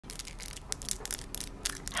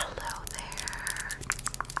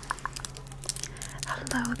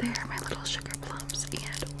Hello there, my little sugar plums,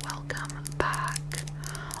 and welcome back.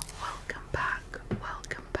 Welcome back,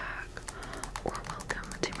 welcome back, or welcome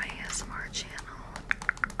to my ASMR channel.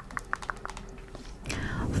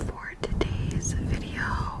 For today's video,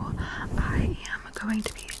 I am going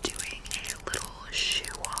to be doing a little shoe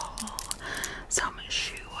haul, some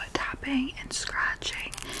shoe tapping and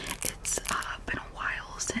scratching. It's been a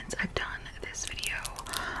while since I've done this video.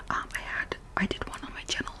 I did one on my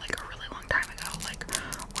channel like a really long time ago, like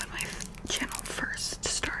when my channel first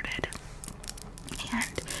started,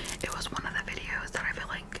 and it was one of the videos that I feel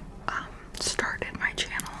like started my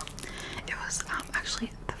channel. It was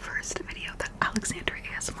actually the first video that Alexandra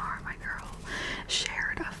ASMR, my girl,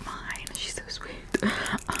 shared of mine. She's so sweet.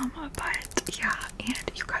 But yeah,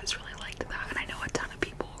 and you guys really liked that, and I know a ton of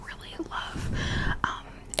people really love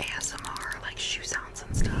ASMR, like shoe sounds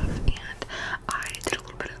and stuff, and I did a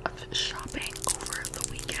little bit of shopping over the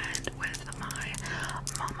weekend with my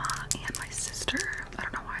mama and my sister. I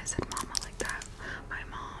don't know why I said mama like that. My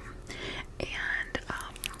mom. And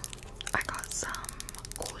I got some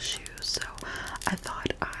cool shoes, so I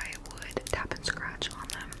thought I would tap and scratch on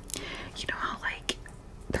them. You know how like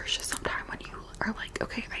there's just some time when you are like,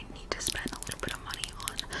 okay, I need to spend a little bit of money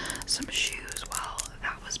on some shoes. Well,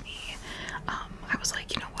 that was me. I was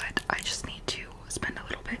like, you know what, I just need to spend a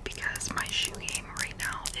little bit because my shoe game right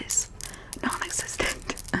now is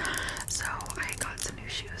non-existent. So I got some new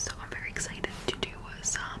shoes, so I'm very excited to do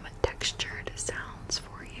some textured sounds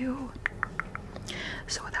for you.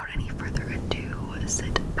 So without any further ado,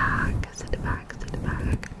 sit back,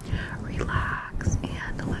 relax,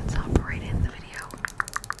 and let's hop right in the video.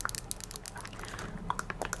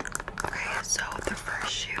 Okay, so the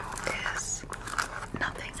first shoe is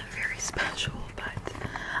nothing very special, but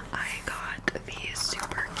I got these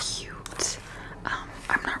super cute,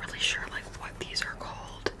 I'm not really sure like what these are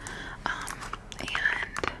called, and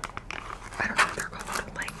I don't know what they're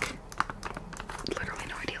called, like literally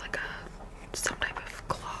no idea, like some type of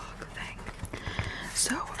clog thing.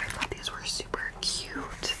 So I thought these were super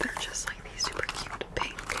cute. They're just like these super cute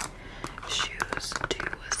pink shoes to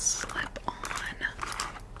slip on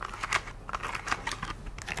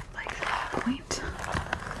like that point.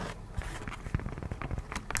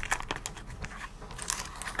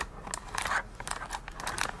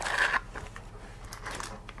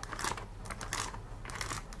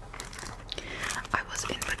 I was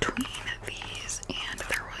in between these and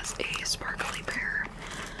there was a sparkly pair.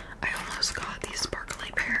 I almost got the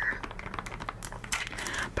sparkly pair,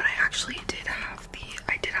 but I actually did have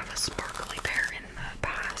a sparkly pair in the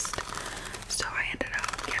past, so I ended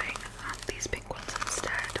up getting these pink ones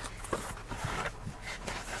instead.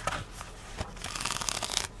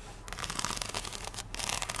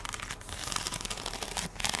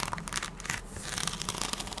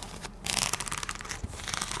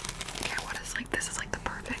 Okay, what is like, this is like the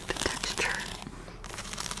perfect texture.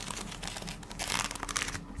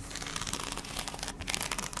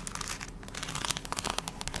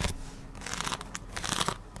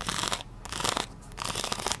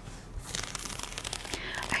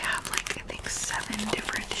 I have like, I think 7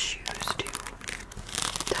 different shoes to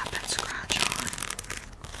tap and scratch on.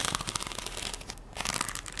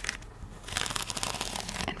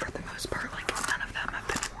 And for the most part, like none of them have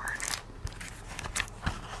been worn.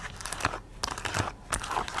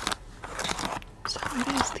 So it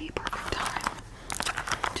is the perfect time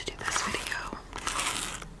to do this video.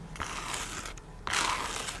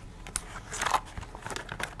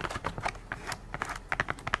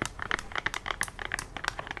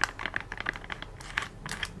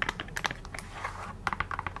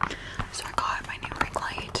 So I got my new ring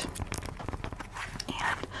light,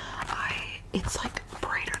 and it's like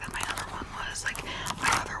brighter than my other one was. Like my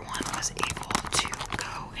other one was able to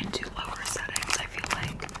go into lower settings, I feel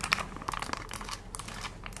like.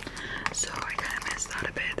 So I kind of missed that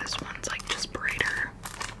a bit. This one's like just brighter.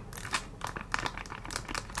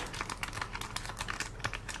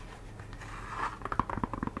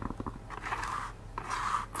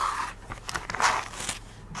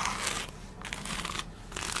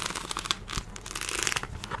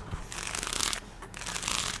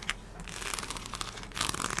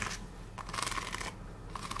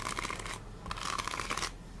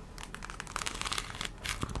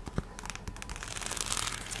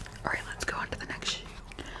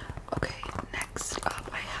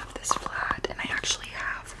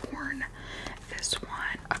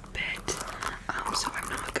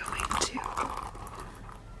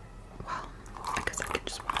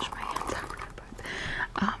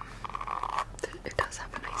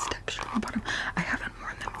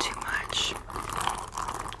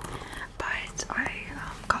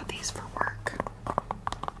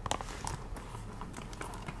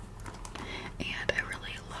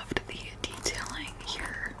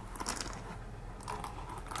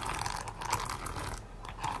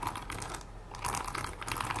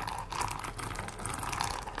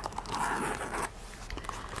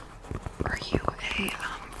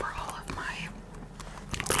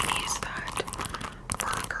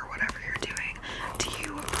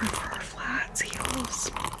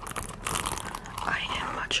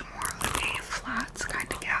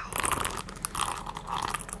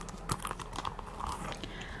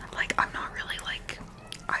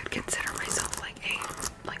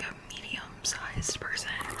 sized person.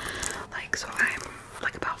 Like, so I'm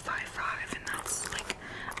like about 5'5", and that's like,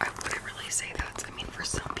 I wouldn't really say that's, I mean, for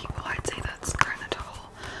some people I'd say that's kind of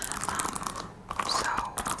tall. So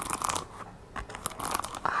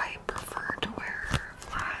I prefer to wear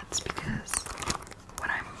flats because when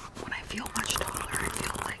I feel much taller, I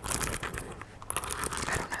feel like,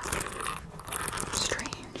 I don't know,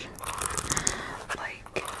 strange. Like,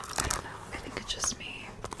 I don't know, I think it's just me.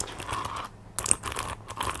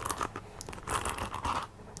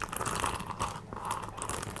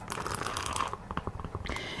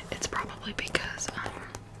 It's probably because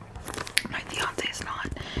my fiance is not,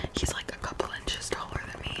 he's like a couple inches taller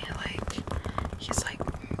than me. Like, he's like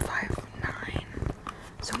 5'9",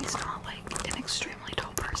 so he's not like an extremely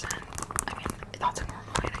tall person. I mean, that's a normal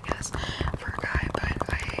height, I guess, for a guy, but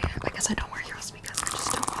I guess I don't wear heels because I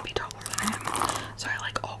just don't want to be taller than him. So I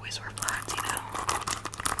like always wear flats, you know.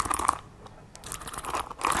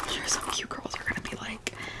 I'm sure some cute girls are gonna be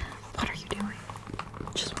like, what are you doing?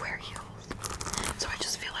 Just wear heels. So I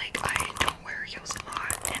just feel like I don't wear heels a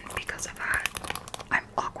lot, and because of that, I'm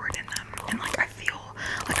awkward in them, and like I feel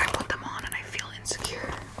like I put them on and I feel insecure.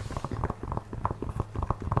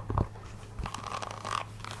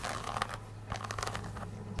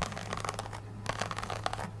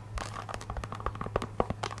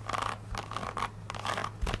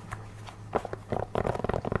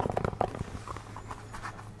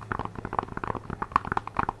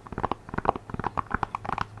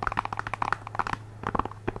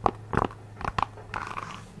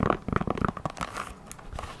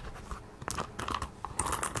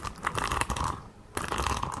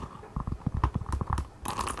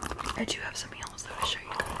 I do have some heels though to show you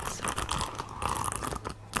guys.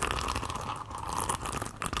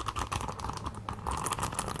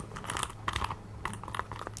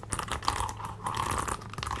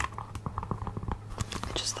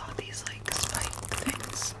 I just thought these like spike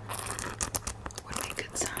things would make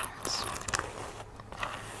good sounds.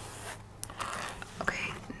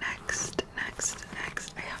 Okay, next,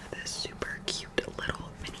 I have this super cute little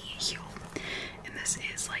mini heel, and this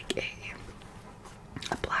is like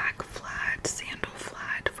a black flat, sandal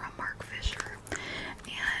flat from Mark Fisher,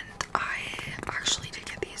 and I actually did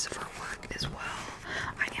get these for work as well.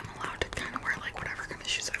 I am allowed to kind of wear like whatever kind of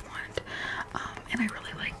shoes I want, and I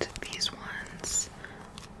really liked these ones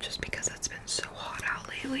just because it's been so hot out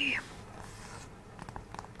lately.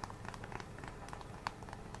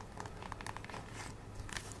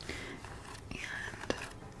 And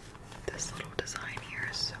this little design here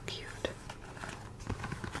is so cute.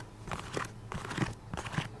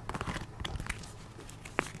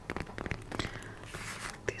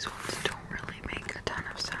 These ones don't really make a ton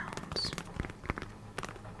of sounds.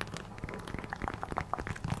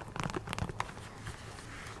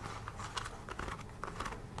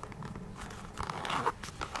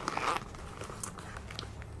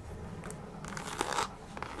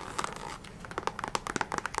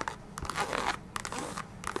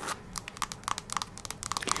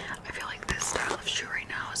 I feel like this style of shoe right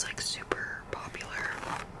now is like super popular.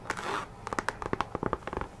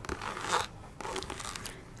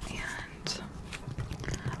 And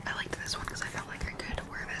I liked this one because I felt like I could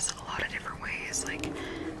wear this a lot of different ways, like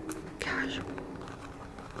casual,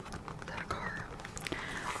 is that a car?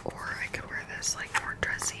 Or I could wear this like more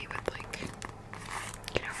dressy with like,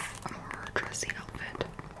 you know, a more dressy outfit,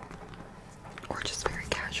 or just very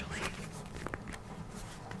casually.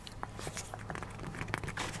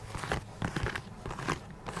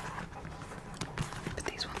 But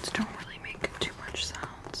these ones don't really make too much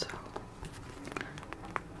sound, so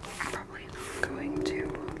I'm probably not going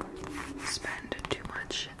to spend too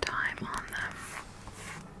much time on them.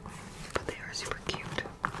 But they are super cute.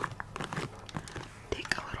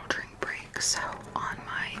 Take a little drink break. So on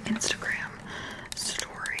my Instagram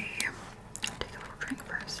story, take a little drink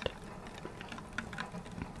first.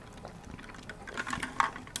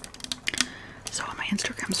 So on my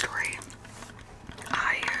Instagram story,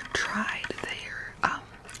 I tried their,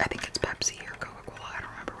 I think it's Pepsi or Coca-Cola, I don't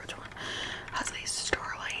remember which one, has a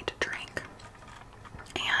Starlight drink.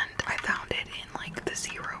 And I found it in like the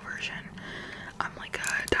zero version. I'm like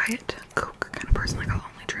a Diet Coke kind of person, like I'll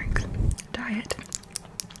only drink Diet.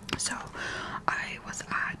 So I was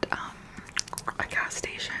at a gas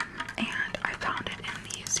station and I found it in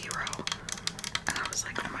the zero. And I was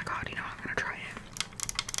like, oh my god, you know, I'm gonna try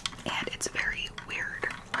it. And it's very weird.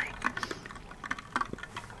 Like,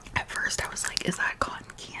 at first I was like, is that cotton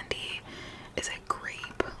candy? Is it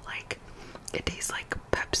grape? Like, it tastes like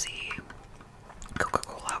Pepsi,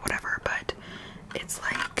 Coca-Cola, whatever, but it's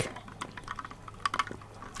like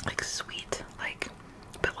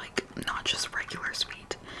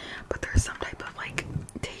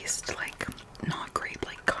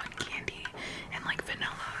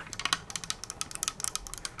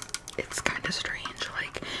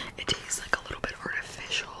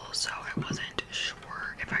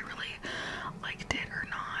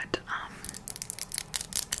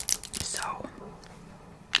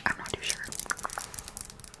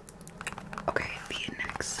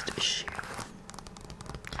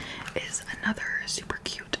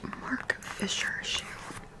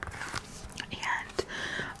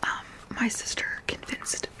my sister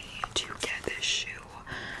convinced me to get this shoe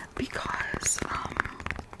because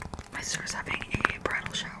my sister's having a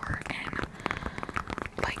bridal shower in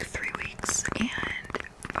like 3 weeks, and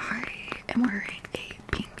I am wearing a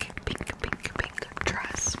pink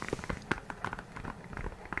dress.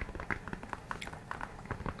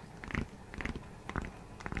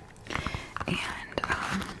 And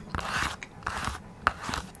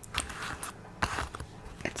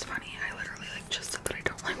it's funny, I literally like just said that I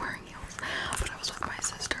don't like wearing heels, but I was with my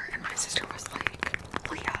sister, and my sister was like,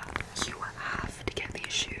 Leah, you have to get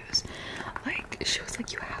these shoes. Like, she was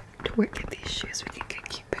like, you have to get these shoes, we can get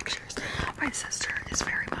cute pictures. My sister is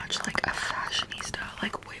very much like a fashionista,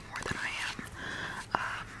 like way more than I am.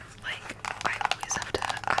 Like, I always have to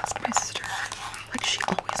ask my sister, like, she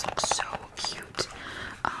always looks so cute.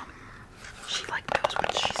 She like knows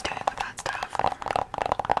what she's doing with that stuff.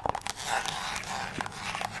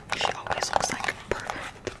 She always looks like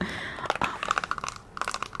perfect.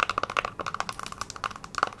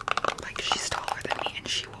 Like, she's taller than me, and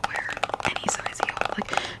she will wear any size heel.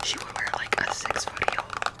 Like, she will wear like a 6-foot heel,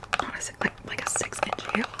 not a 6, like a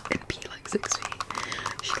 6-inch heel, and be like 6 feet.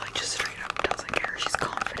 She like just straight up doesn't care. She's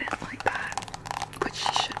confident like that, which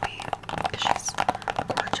she should be, because she's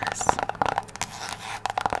gorgeous.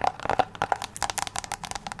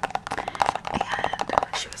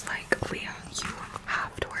 And she was like, Leah, you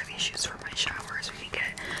have to wear these shoes for my shower so we can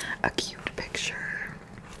get a cute picture.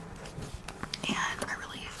 And I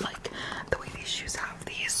really like the way these shoes have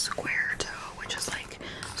the square toe, which is like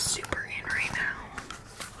super in right now.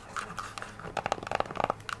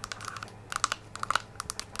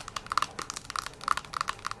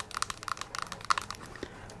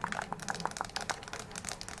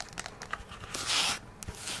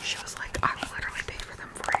 She was like, I will literally pay for them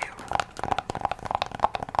for you.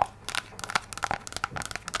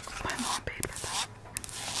 My mom paid for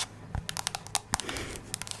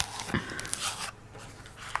them.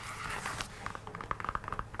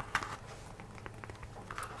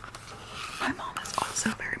 My mom is also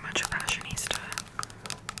very much a fashionista.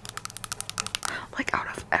 Like, out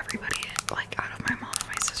of everybody, like out of my mom and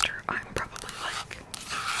my sister, I'm probably like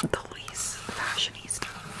the least fashionista.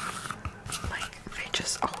 Like, they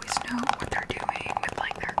just always know what they're doing with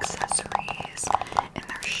like their accessories and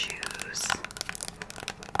their shoes.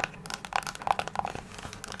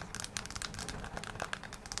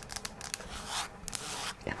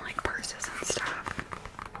 And like purses and stuff.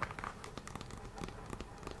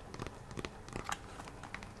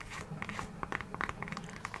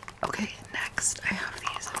 Okay, next I have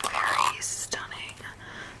these very stunning,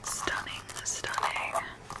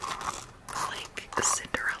 like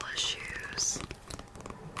Cinderella shoes.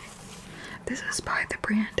 This is by the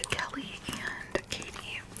brand Kelly and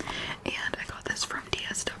Katie, and I got this from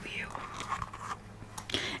DSW.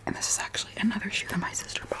 And this is actually another shoe that my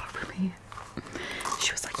sister bought for me.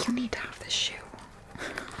 She was like, you need to have this shoe.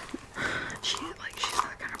 She's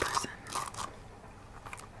that kind of person.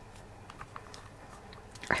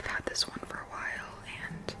 I've had this one for a while,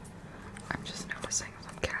 and I'm just noticing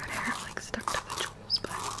some cat hair like stuck to the jewels,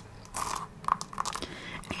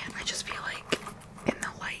 and I just feel like in the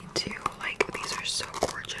light too, like these are so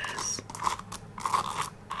gorgeous.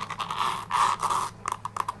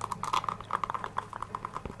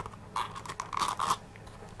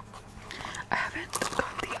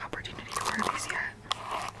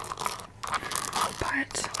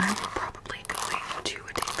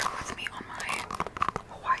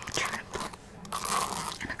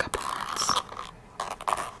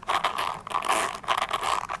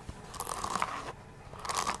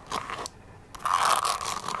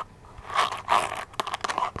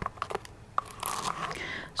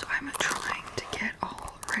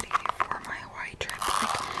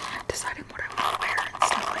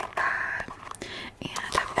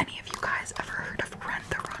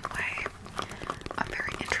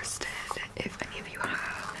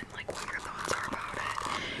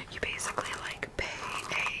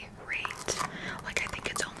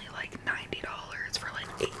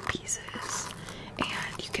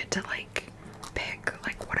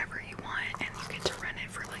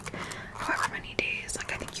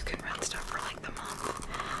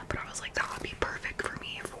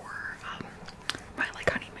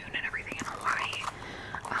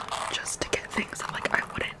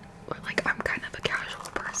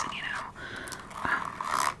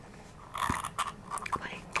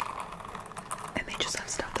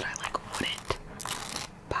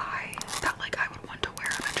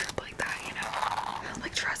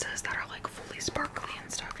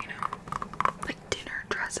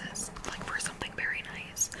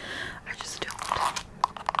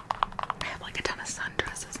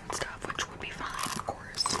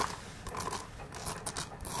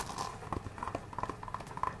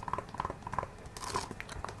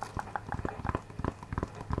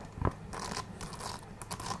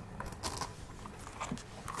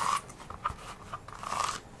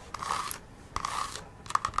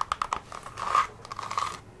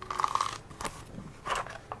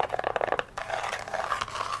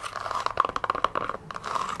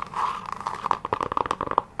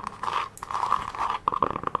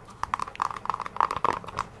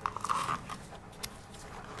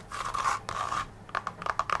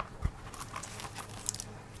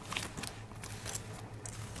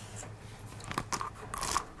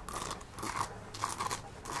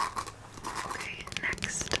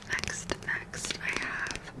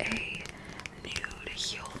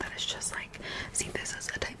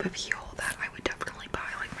 type of heel that I would definitely buy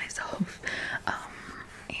like myself.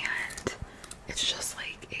 And it's just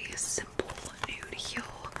like a simple nude heel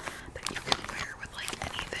that you can wear with like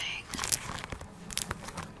anything.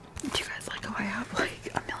 Do you guys like how I have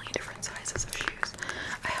like a million different sizes of shoes?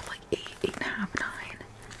 I have like 8, 8.5, 9.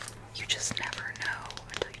 You just never know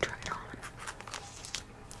until you try it on,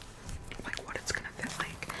 like what it's gonna fit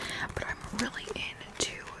like. But I'm really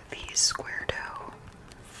into the square toe.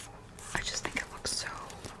 I just think it looks so,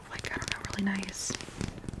 like, I don't know, really nice.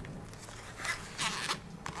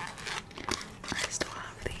 I still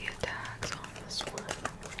have the tags on this one.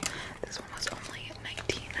 This one was only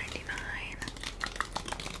 $19.99.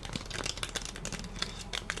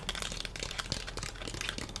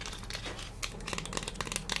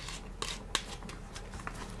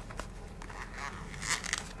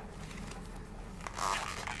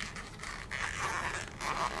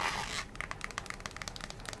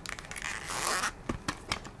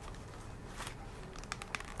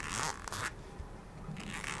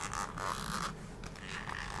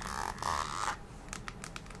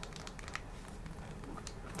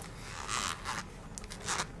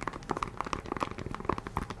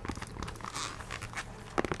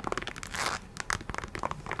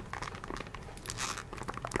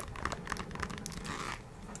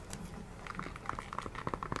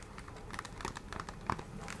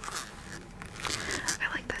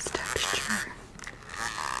 I like this texture.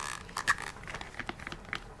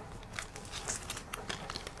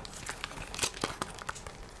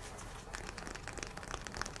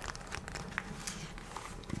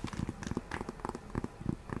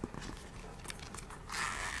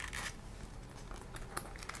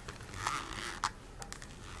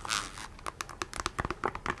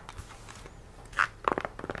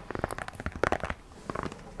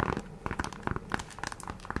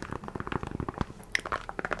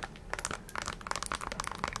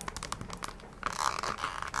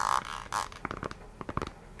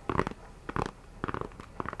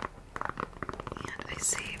 I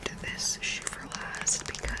saved this shoe for last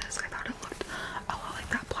because I thought it looked a lot like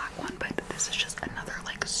that black one, but this is just another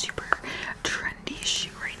like super trendy shoe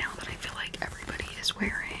right now that I feel like everybody is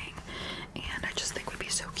wearing, and I just think would be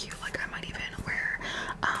so cute. Like I might even wear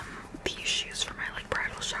these shoes for my like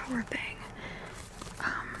bridal shower thing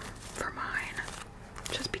for mine,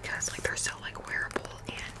 just because like they're so like wearable,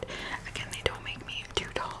 and again they don't make me too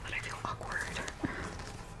tall that I feel awkward.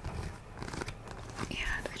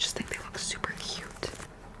 And I just think they look super cute.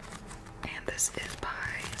 And this is by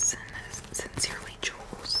Sincerely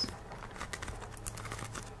Jules.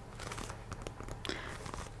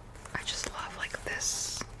 I just love like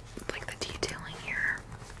this, like the detailing here.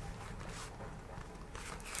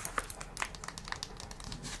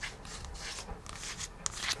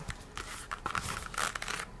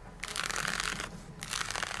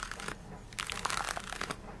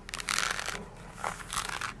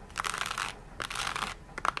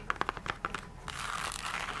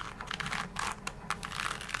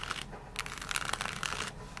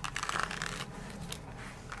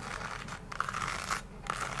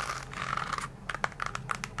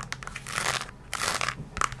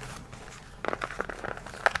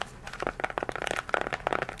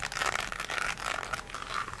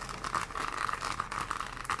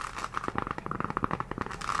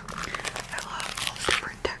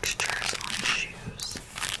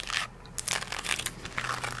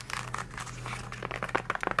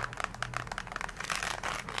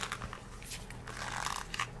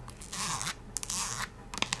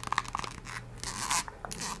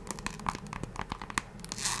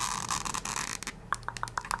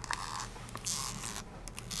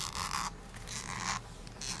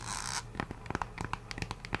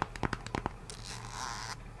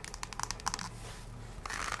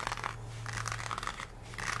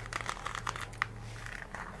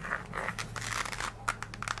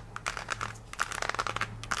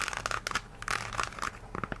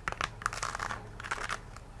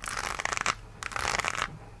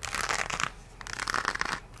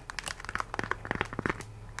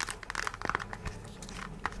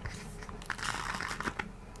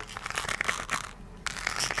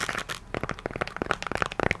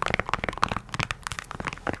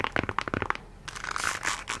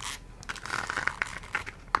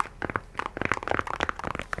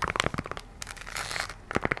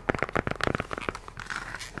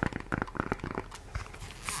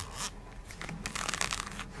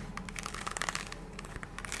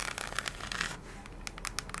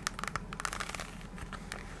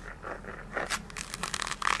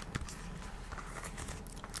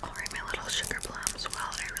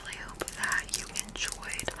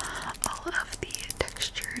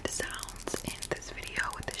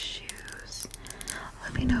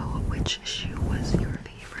 was your